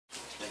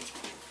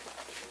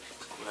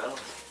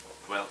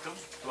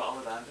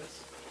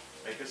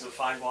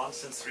fine wand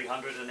since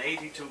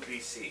 382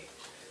 BC.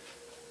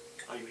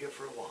 Are you here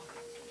for a wand?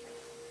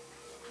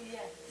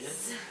 Yes.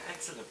 Yes?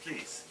 Excellent.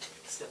 Please,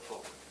 step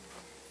forward.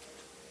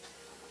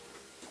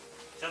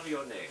 Tell me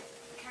your name.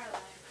 Caroline.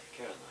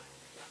 Caroline.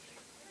 Lovely.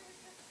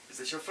 Is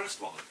this your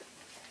first wand?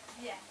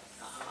 Yes.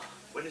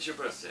 When is your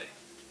birthday?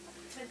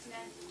 29th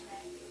of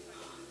May.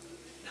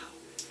 Now,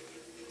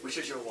 which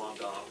is your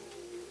wand arm?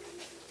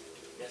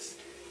 Yes.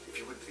 If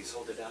you would please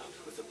hold it out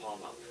with the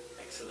palm up.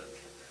 Excellent.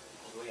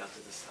 All the way out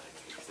to the side.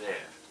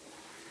 There.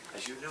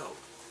 As you know,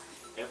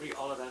 every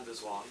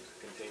Ollivander's wand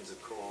contains a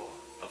core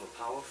of a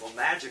powerful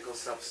magical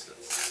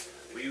substance.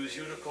 We use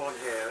unicorn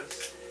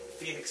hairs,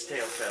 phoenix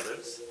tail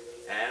feathers,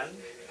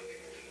 and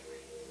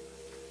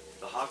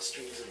the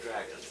heartstrings of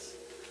dragons.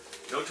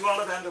 No two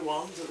Ollivander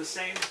wands are the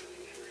same,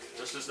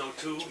 just as no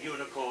two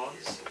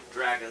unicorns,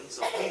 dragons,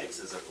 or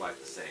phoenixes are quite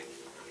the same.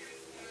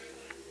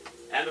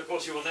 And of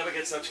course you will never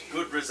get such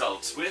good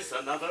results with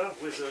another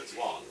wizard's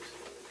wand.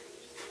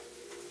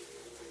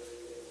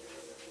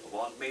 A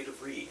wand made of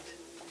reed.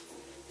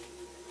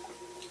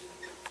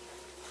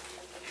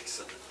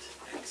 Excellent,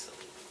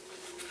 excellent.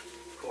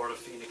 Core of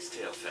phoenix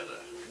tail feather.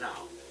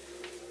 Now,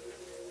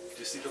 do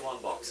you see the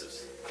wand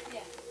boxes?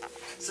 Yes.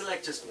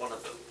 Select just one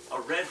of them,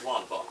 a red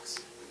wand box.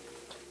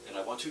 And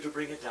I want you to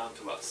bring it down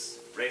to us.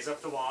 Raise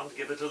up the wand,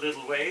 give it a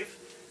little wave,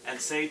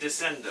 and say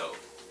descendo.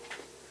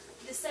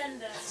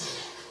 Descender.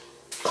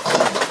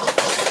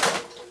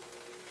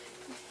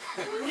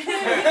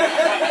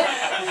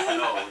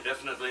 No,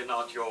 definitely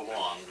not your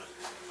wand.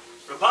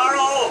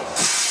 Reparo!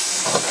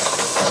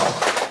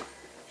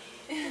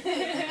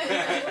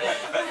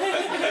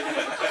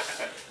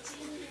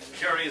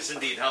 Curious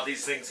indeed how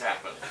these things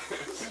happen.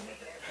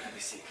 Let me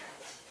see.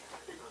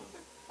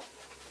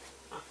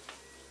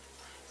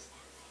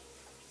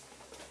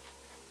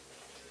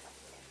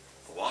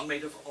 A wand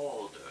made of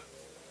alder.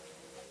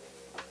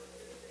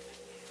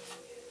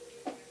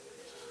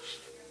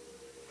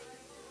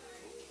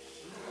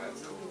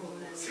 That's cool.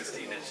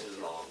 16 inches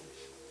long.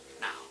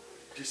 Now,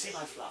 do you see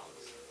my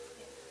flowers?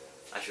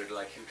 I should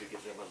like you to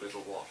give them a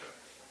little water.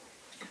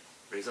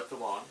 Raise up the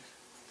wand,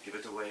 give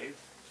it a wave,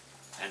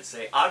 and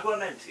say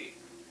aguamenti.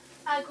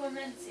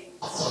 Aguamenti.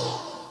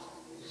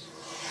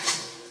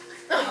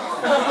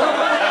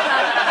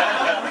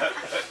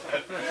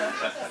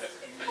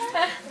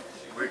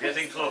 We're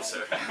getting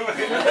closer.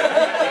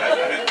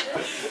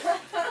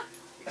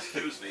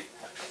 Excuse me.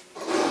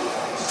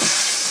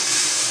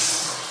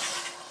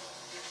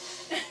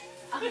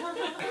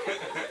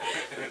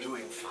 You're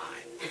doing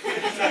fine.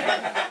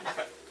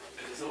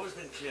 It has always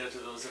been clear to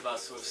those of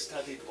us who have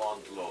studied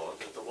wand lore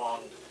that the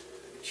wand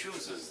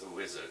chooses the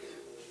wizard.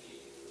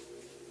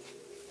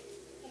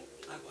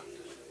 I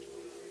wonder.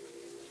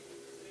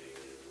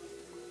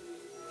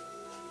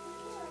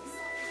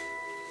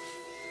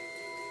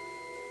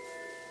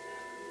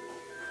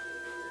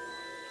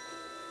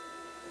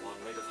 A wand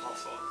made of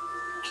hawthorn.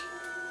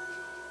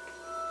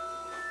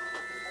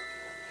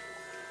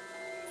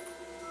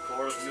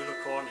 Core of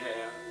unicorn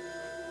hair.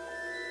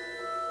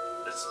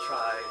 Let's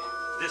try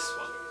this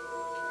one.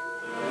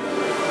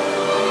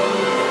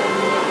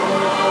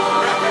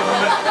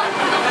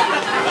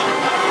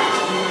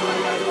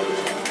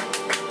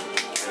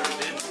 There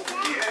it is.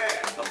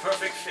 A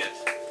perfect fit.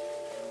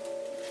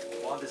 The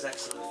wand is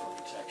excellent for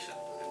protection,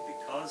 and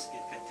because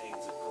it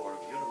contains a core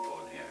of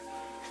unicorn hair,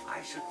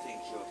 I should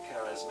think your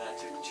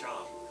charismatic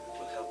charm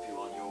will help you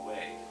on your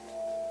way.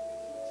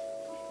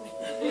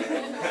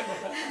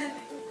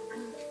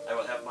 I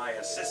will have my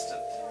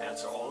assistant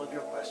answer all of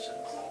your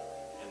questions,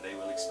 and they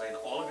will explain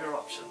all of your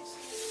options.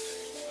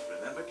 But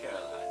remember,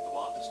 Caroline, the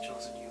wand has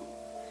chosen you,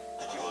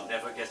 and you will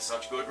never get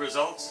such good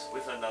results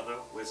with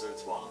another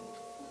wizard's wand.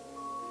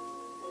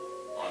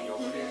 On your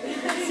way.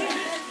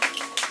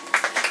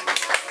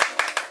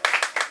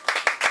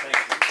 Thank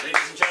you.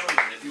 Ladies and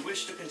gentlemen, if you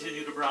wish to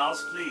continue to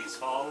browse, please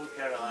follow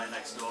Caroline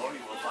next door.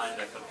 You will find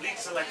a complete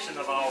selection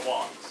of our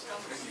wands.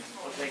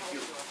 Well, thank you.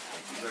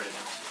 Thank you very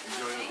much.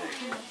 Enjoy your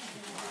day.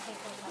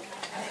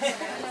 I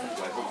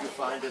hope you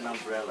find an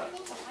umbrella.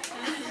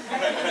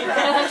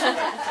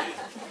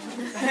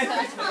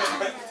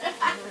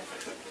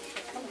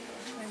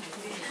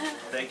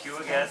 Thank you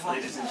again,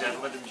 ladies and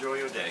gentlemen. Enjoy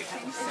your day.